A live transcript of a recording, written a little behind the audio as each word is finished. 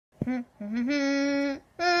The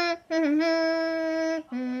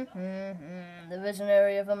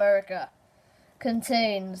visionary of America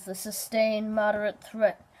contains the sustained moderate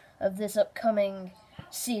threat of this upcoming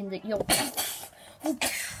scene that you'll...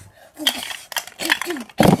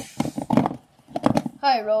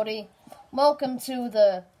 Hi, Rhodey. Welcome to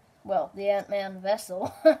the Ant-Man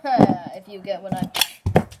vessel, if you get what I'm...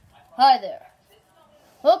 Hi there.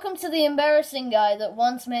 Welcome to the embarrassing guy that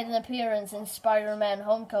once made an appearance in Spider-Man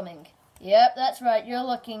Homecoming. Yep, that's right, you're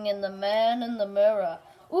looking in the man in the mirror.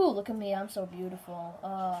 Ooh, look at me, I'm so beautiful.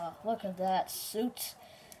 Look at that suit.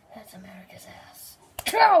 That's America's ass.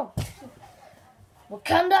 Go!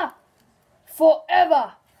 Wakanda!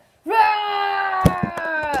 Forever!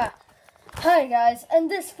 Rah! Hi guys,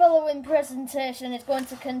 and this following presentation is going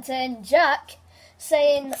to contain Jack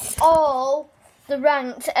saying all the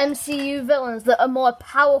ranked MCU villains that are more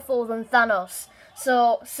powerful than Thanos.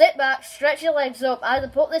 So sit back, stretch your legs up, either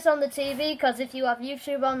put this on the TV, because if you have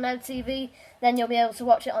YouTube on Now TV, then you'll be able to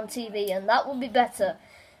watch it on TV, and that will be better.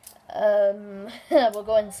 We're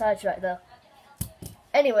going sidetrack there.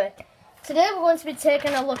 Anyway, today we're going to be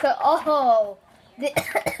taking a look at all the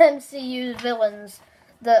MCU villains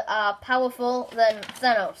that are powerful than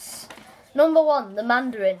Thanos. Number 1, the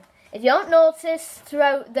Mandarin. If you don't notice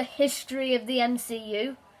throughout the history of the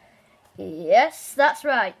MCU, yes, that's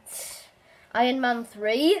right, Iron Man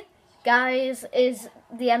 3, guys, is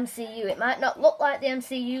the MCU. It might not look like the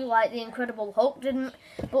MCU like the Incredible Hulk didn't,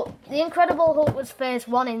 but the Incredible Hulk was phase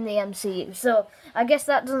 1 in the MCU, so I guess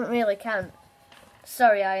that doesn't really count.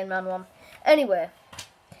 Sorry, Iron Man 1. Anyway,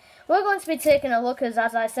 we're going to be taking a look, as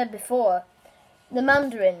I said before, the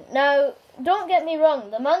Mandarin. Now, don't get me wrong,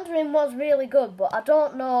 the Mandarin was really good, but I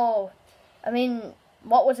don't know,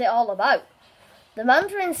 what was it all about? The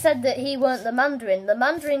Mandarin said that he weren't the Mandarin. The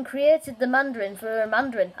Mandarin created the Mandarin for a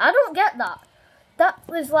Mandarin. I don't get that. That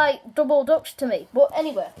was like double Dutch to me. But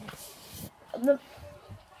anyway, the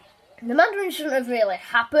Mandarin shouldn't have really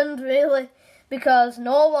happened, really, because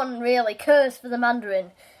no one really cares for the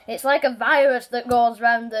Mandarin. It's like a virus that goes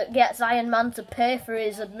round that gets Iron Man to pay for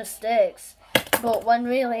his mistakes, but when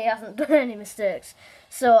really he hasn't done any mistakes.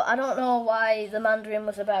 So I don't know why the Mandarin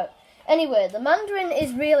was about. Anyway, the Mandarin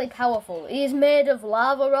is really powerful. He is made of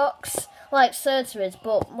lava rocks, like Surtur is,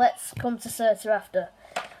 but let's come to Surtur after.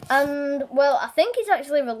 And, well, I think he's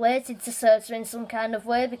actually related to Surtur in some kind of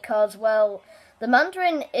way, because, well, the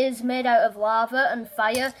Mandarin is made out of lava and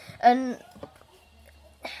fire, and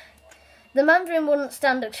the Mandarin wouldn't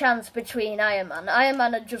stand a chance between Iron Man. Iron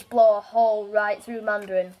Man would just blow a hole right through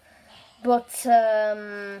Mandarin. But,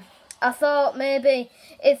 I thought maybe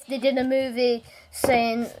if they did a movie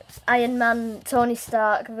saying Iron Man, Tony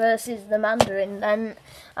Stark versus the Mandarin, then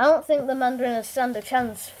I don't think the Mandarin would stand a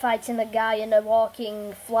chance fighting a guy in a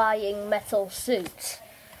walking, flying metal suit.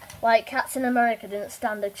 Like Captain America didn't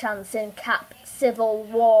stand a chance in Cap Civil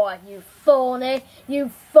War, you phony, you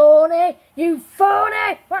phony, you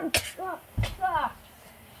phony!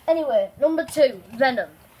 Anyway, number 2, Venom.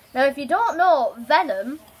 Now if you don't know,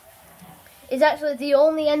 Venom is actually the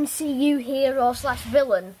only MCU hero /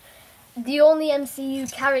 villain, the only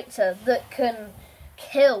MCU character that can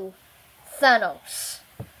kill Thanos.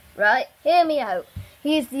 Right? Hear me out.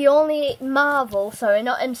 He's the only not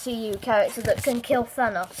MCU character that can kill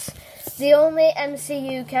Thanos. The only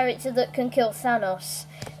MCU character that can kill Thanos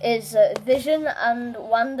is Vision and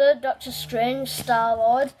Wanda, Doctor Strange,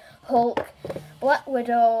 Star-Lord, Hulk, Black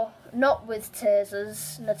Widow, not with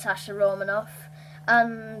tasers, Natasha Romanoff,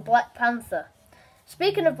 and Black Panther.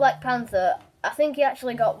 Speaking of Black Panther, I think he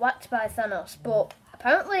actually got whacked by Thanos, but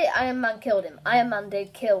apparently Iron Man killed him. Iron Man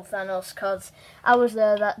did kill Thanos, because I was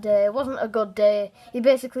there that day. It wasn't a good day. He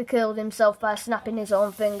basically killed himself by snapping his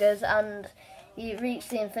own fingers, and he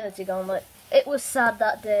reached the Infinity Gauntlet. It was sad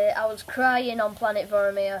that day. I was crying on Planet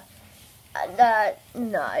Vormir.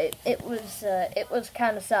 It was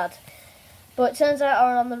kind of sad. But it turns out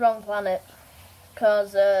I was on the wrong planet,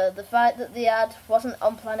 because the fight that they had wasn't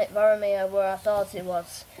on Planet Vormir where I thought it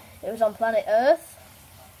was. It was on planet Earth.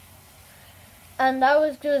 And I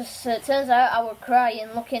was just, it turns out I was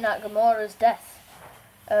crying looking at Gamora's death.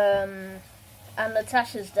 And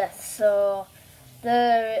Natasha's death. So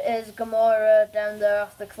there is Gamora down there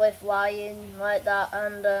off the cliff lying like that.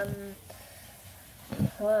 And,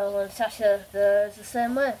 Natasha there is the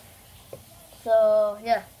same way. So,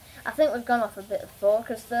 yeah. I think we've gone off a bit of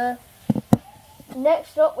focus there.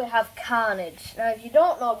 Next up we have Carnage. Now if you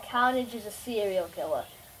don't know, Carnage is a serial killer.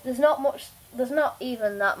 There's not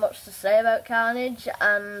even that much to say about Carnage,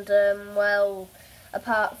 and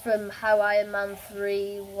apart from how Iron Man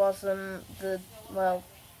 3 wasn't the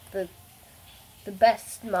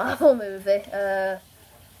best Marvel movie,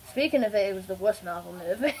 Speaking of it, it was the worst Marvel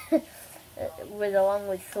movie, along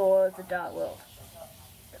with Thor: The Dark World.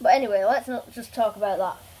 But anyway, let's not just talk about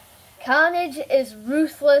that. Carnage is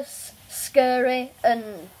ruthless, scary,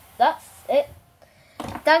 and that's it.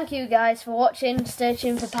 Thank you guys for watching. Stay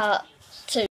tuned for part